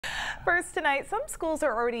First tonight, some schools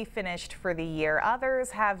are already finished for the year. Others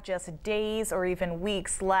have just days or even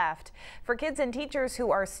weeks left. For kids and teachers who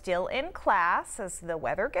are still in class, as the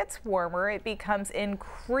weather gets warmer, it becomes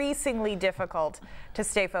increasingly difficult to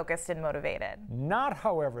stay focused and motivated. Not,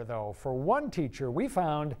 however, though, for one teacher we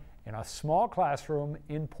found in a small classroom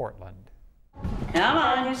in Portland. Come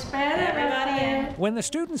on, you spread everybody in. When the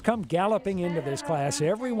students come galloping into this class,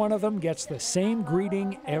 every one of them gets the same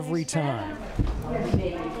greeting every time.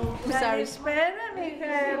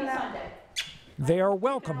 They are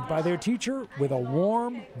welcomed by their teacher with a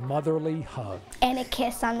warm, motherly hug. And a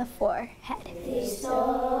kiss on the forehead.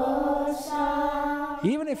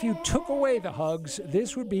 Even if you took away the hugs,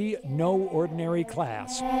 this would be no ordinary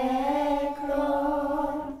class.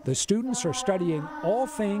 The students are studying all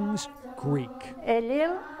things Greek. A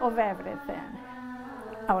little of everything.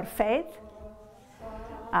 Our faith,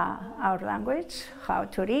 our language, how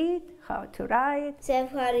to read, how to write.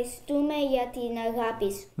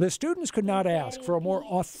 The students could not ask for a more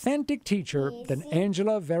authentic teacher than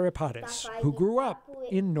Angela Varipatis, who grew up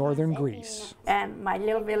in northern Greece. And my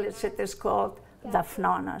little village, it is called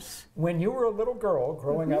Daphnonos. When you were a little girl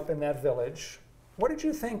growing up in that village, what did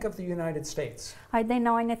you think of the United States? I didn't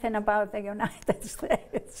know anything about the United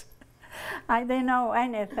States. I didn't know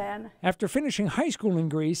anything. After finishing high school in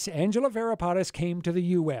Greece, Angela Varipatis came to the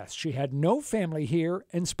U.S. She had no family here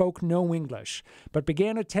and spoke no English, but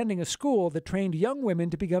began attending a school that trained young women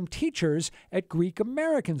to become teachers at Greek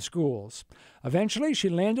American schools. Eventually, she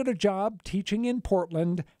landed a job teaching in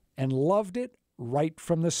Portland and loved it right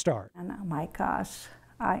from the start. And oh my gosh,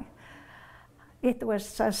 it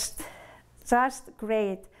was just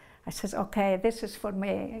great. I said, okay, this is for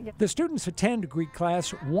me. The students attend Greek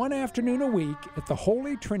class one afternoon a week at the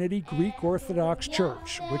Holy Trinity Greek Orthodox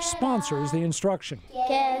Church, which sponsors the instruction.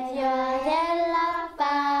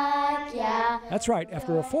 That's right,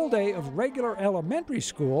 after a full day of regular elementary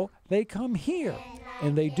school, they come here,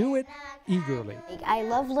 and they do it eagerly. I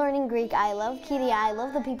love learning Greek, I love Kyria, I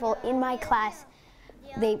love the people in my class.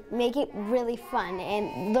 They make it really fun,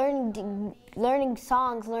 and learning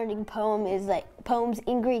songs, learning poems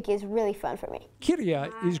in Greek is really fun for me.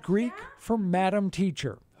 Kyria is Greek for Madam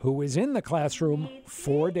Teacher, who is in the classroom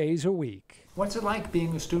 4 days a week. What's it like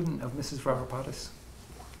being a student of Mrs. Varipatis?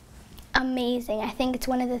 Amazing. I think it's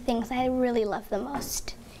one of the things I really love the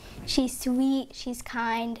most. She's sweet, she's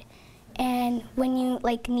kind, and when you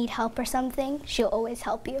need help or something, she'll always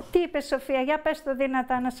help you.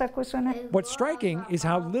 What's striking is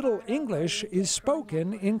how little English is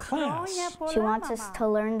spoken in class. She wants us to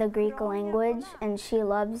learn the Greek language, and she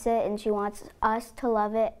loves it, and she wants us to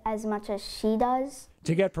love it as much as she does.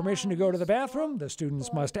 To get permission to go to the bathroom, the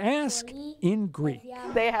students must ask in Greek.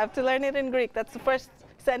 They have to learn it in Greek. That's the first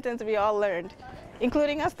sentence we all learned,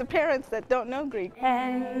 including us, the parents that don't know Greek.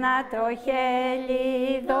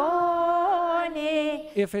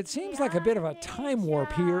 If it seems like a bit of a time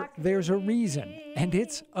warp here, there's a reason, and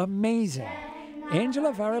it's amazing.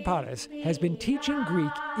 Angela Varipatis has been teaching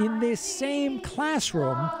Greek in this same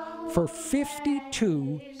classroom for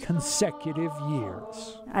 52 consecutive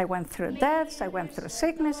years. I went through deaths, I went through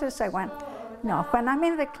sicknesses, when I'm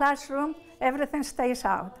in the classroom, everything stays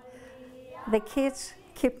out. The kids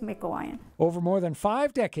keep me going. Over more than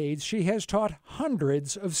 5 decades, she has taught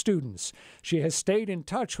hundreds of students. She has stayed in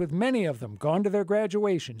touch with many of them, gone to their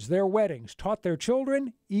graduations, their weddings, taught their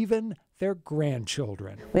children, even their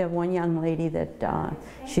grandchildren. We have one young lady that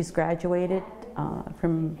she's graduated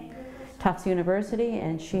from Tufts University,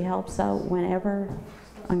 and she helps out whenever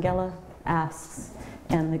Angela asks.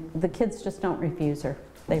 And the kids just don't refuse her.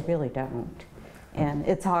 They really don't. And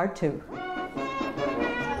it's hard to.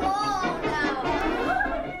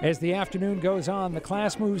 As the afternoon goes on, the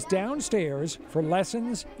class moves downstairs for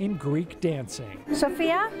lessons in Greek dancing.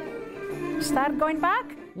 Sophia, start going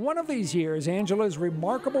back. One of these years, Angela's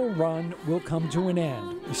remarkable run will come to an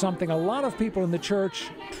end, something a lot of people in the church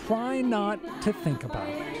try not to think about.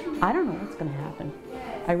 I don't know what's going to happen.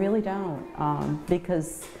 I really don't,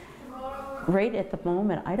 because right at the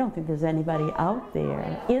moment, I don't think there's anybody out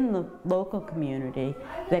there in the local community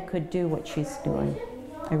that could do what she's doing.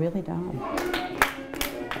 I really don't.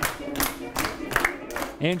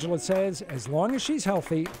 Angela says as long as she's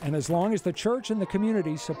healthy and as long as the church and the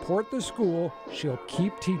community support the school, she'll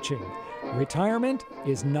keep teaching. Retirement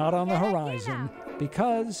is not on the horizon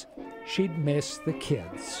because she'd miss the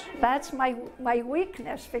kids. That's my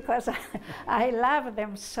weakness, because I love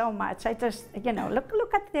them so much. I just,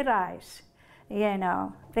 look at their eyes. They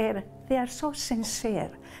are so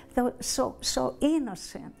sincere, they're so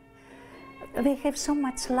innocent. They have so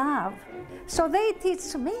much love, so they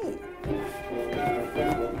teach me.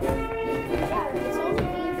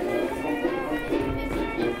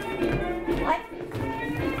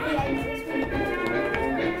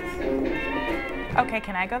 Okay,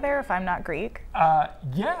 can I go there if I'm not Greek?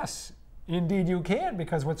 Yes. Indeed you can,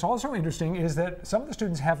 because what's also interesting is that some of the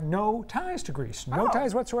students have no ties to Greece, no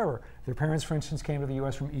ties whatsoever. Their parents, for instance, came to the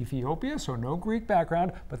U.S. from Ethiopia, so no Greek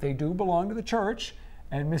background, but they do belong to the church.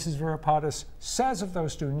 And Mrs. Varipatis says of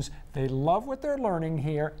those students, they love what they're learning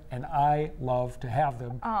here, and I love to have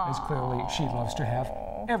them, as clearly she loves to have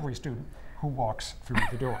every student who walks through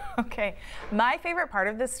the door. Okay. My favorite part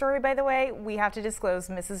of this story, by the way, we have to disclose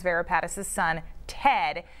Mrs. Varipatis' son,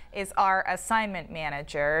 Ted, is our assignment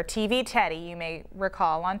manager. TV Teddy, you may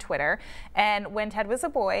recall on Twitter. And when Ted was a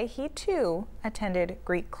boy, he too attended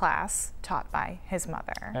Greek class taught by his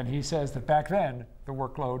mother. And he says that back then, the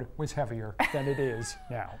workload was heavier than it is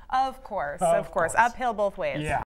now. Of course. Uphill both ways. Yeah.